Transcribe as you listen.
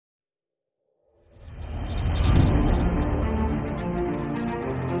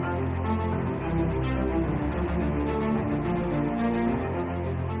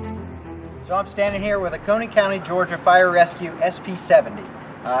So I'm standing here with Oconee County, Georgia Fire Rescue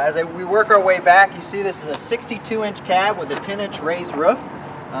SP70. We work our way back, you see this is a 62-inch cab with a 10-inch raised roof.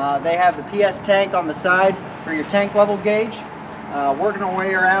 They have the PS tank on the side for your tank level gauge. Working our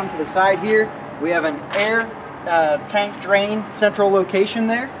way around to the side here, we have an air tank drain central location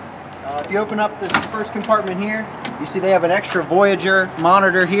there. If you open up this first compartment here, you see they have an extra Voyager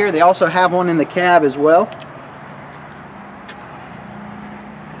monitor here. They also have one in the cab as well.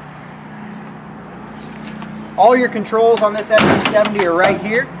 All your controls on this SP70 are right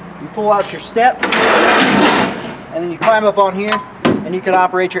here. You pull out your step, and then you climb up on here, and you can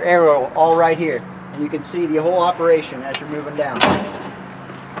operate your aerial all right here. And you can see the whole operation as you're moving down.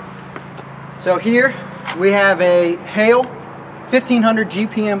 So here we have a Hale 1500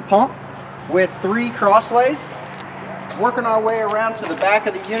 GPM pump with 3 crosslays. Working our way around to the back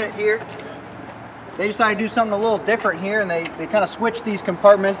of the unit here, they decided to do something a little different here, and they kind of switched these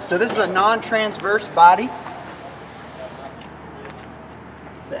compartments. So this is a non-transverse body.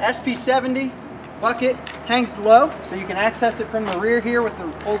 The SP70 bucket hangs low, so you can access it from the rear here with the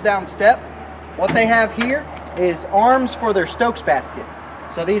hold down step. What they have here is arms for their Stokes basket.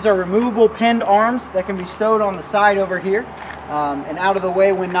 So these are removable pinned arms that can be stowed on the side over here and out of the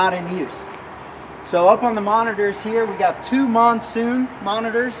way when not in use. So up on the monitors here, we got 2 monsoon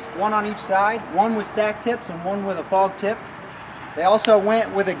monitors, one on each side, one with stack tips and one with a fog tip. They also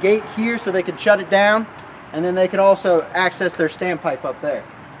went with a gate here so they could shut it down, and then they could also access their standpipe up there.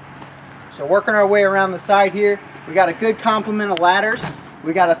 So working our way around the side here, we got a good complement of ladders.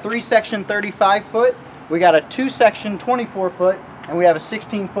 We got a 3-section 35-foot, we got a 2-section 24-foot, and we have a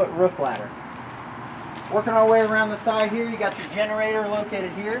 16-foot roof ladder. Working our way around the side here, you got your generator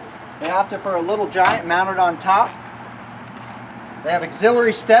located here. They opted for a little giant mounted on top. They have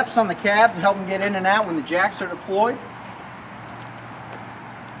auxiliary steps on the cab to help them get in and out when the jacks are deployed.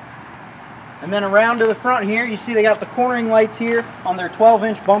 And then around to the front here, you see they got the cornering lights here on their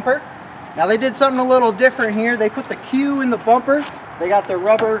 12-inch bumper. Now they did something a little different here. They put the Q in the bumper. They got the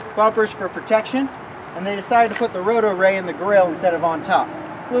rubber bumpers for protection, and they decided to put the roto ray in the grill instead of on top.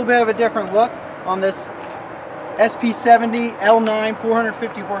 A little bit of a different look on this SP70 L9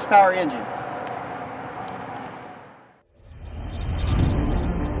 450 horsepower engine.